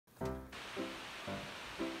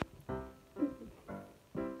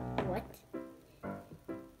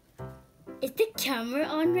Is the camera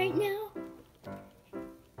on right now?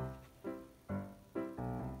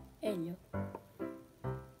 Hello.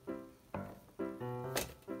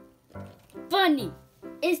 Bunny,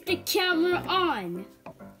 is the camera on?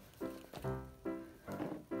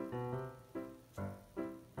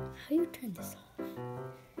 How do you turn this off?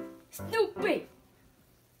 Snoopy!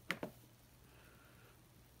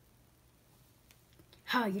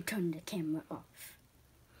 How you turn the camera off?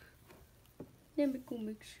 Let me go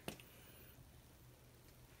make sure.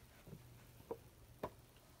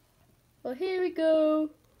 Well, here we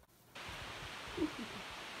go.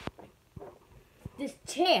 This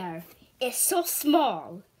chair is so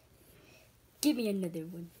small. Give me another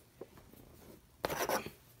one.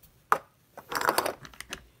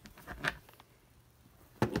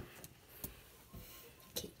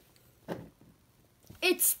 Okay.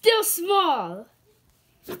 It's still small.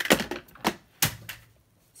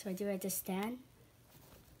 So do I just stand?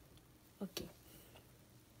 Okay.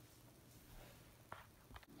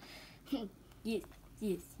 Yes,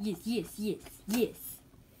 yes, yes, yes, yes, yes,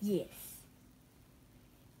 yes,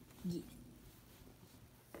 yes.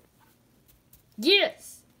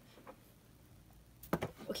 Yes!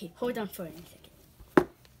 Okay, hold on for a second.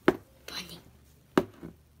 Bunny,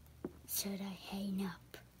 should I hang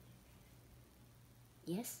up?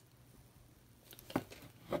 Yes?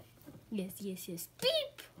 Yes, yes, yes.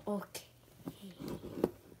 Beep! Okay.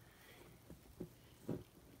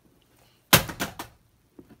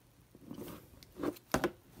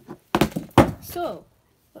 So,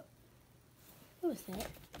 what was that?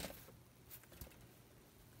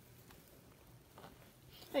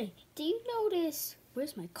 Hey, do you notice,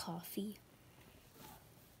 where's my coffee?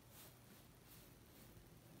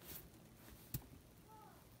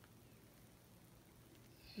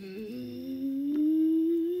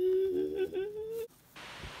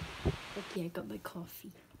 Okay, I got my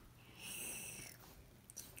coffee.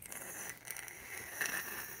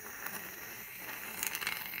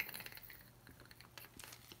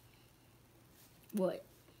 What?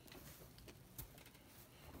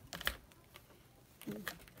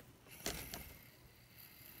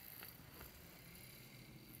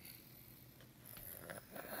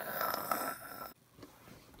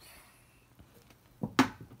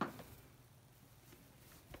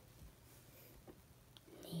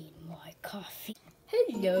 Need more coffee.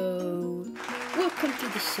 Hello. Welcome to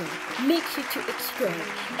the show. Make sure to subscribe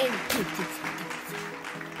and click this.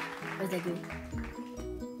 Was that good?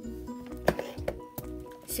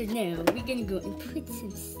 So now we're gonna go and put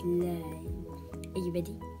some slime. Are you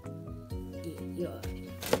ready? Yeah, you are.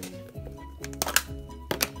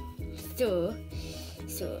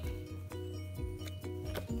 So,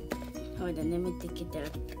 hold on, let me take it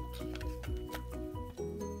out.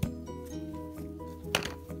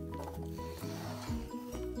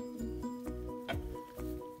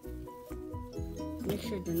 Make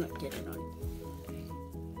sure do not get it on.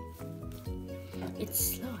 It's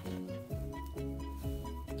slime.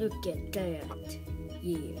 Look at that.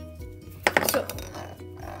 Yeah. So,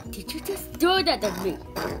 did you just throw that at me?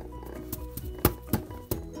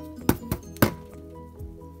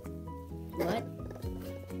 What?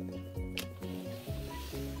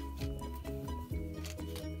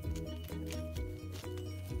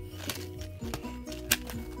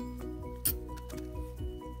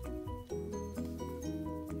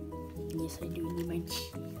 Yes, I do need my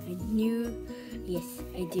yes,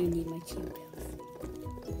 I do need my chew pills.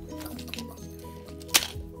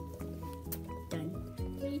 Done.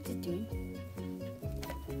 What are you just doing?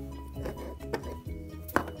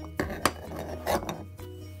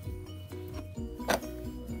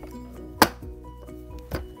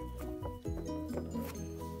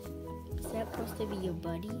 Is that supposed to be your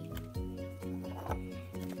buddy?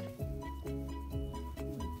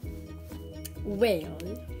 Well,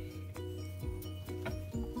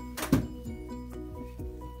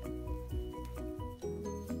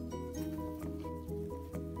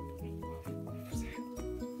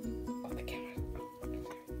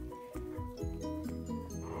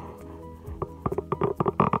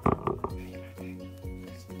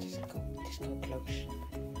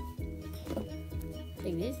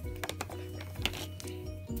 like this.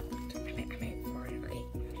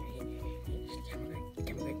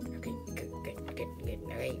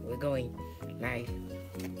 Okay, we're going live.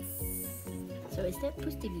 So is that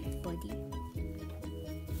supposed to be body?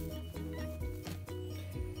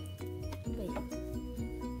 Wait.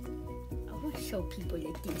 I want to show people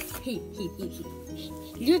like this. Hey.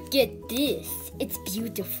 Look at this. It's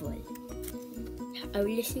beautiful. I will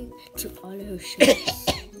listen to all her shows.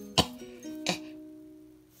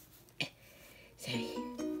 Sorry.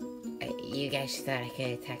 You guys just thought I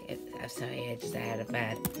could attack it. I'm sorry, I just had a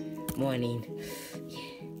bad morning. Yeah.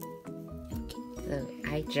 So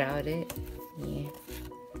I drawed it. Yeah.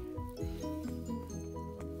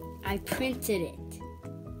 I printed it.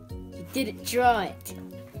 You didn't draw it.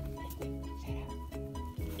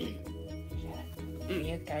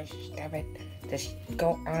 You guys stop it. Just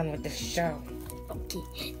go on with the show.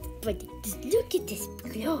 Okay, but just look at this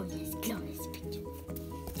glorious picture.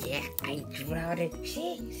 Yeah, I drawed it.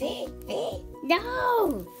 See?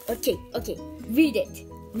 No! Okay. Read it.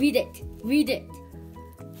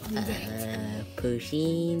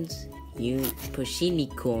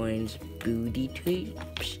 Pushinicorns, booty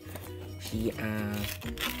trips. She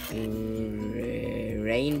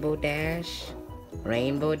Rainbow Dash.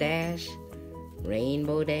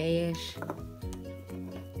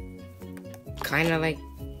 Kind of like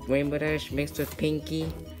Rainbow Dash mixed with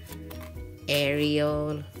Pinky.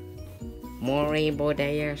 Ariel. More Rainbow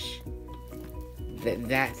Dash.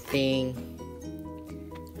 That thing.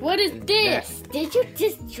 What is this? Did you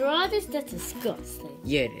just draw this? That's disgusting.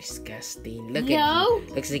 You're disgusting. Look No. at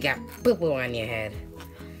you. Looks like you got poo-poo on your head.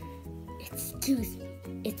 Excuse me.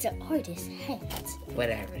 It's an artist's hat.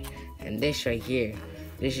 Whatever. And this right here,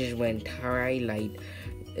 this is when Twilight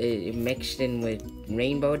mixed in with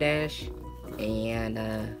Rainbow Dash and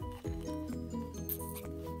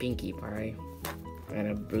Pinkie Pie.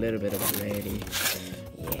 And a little bit of Lady.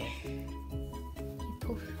 Yeah.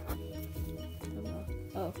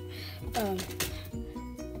 Oh.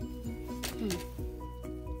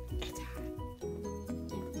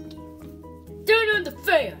 Turn on the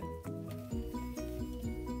fan.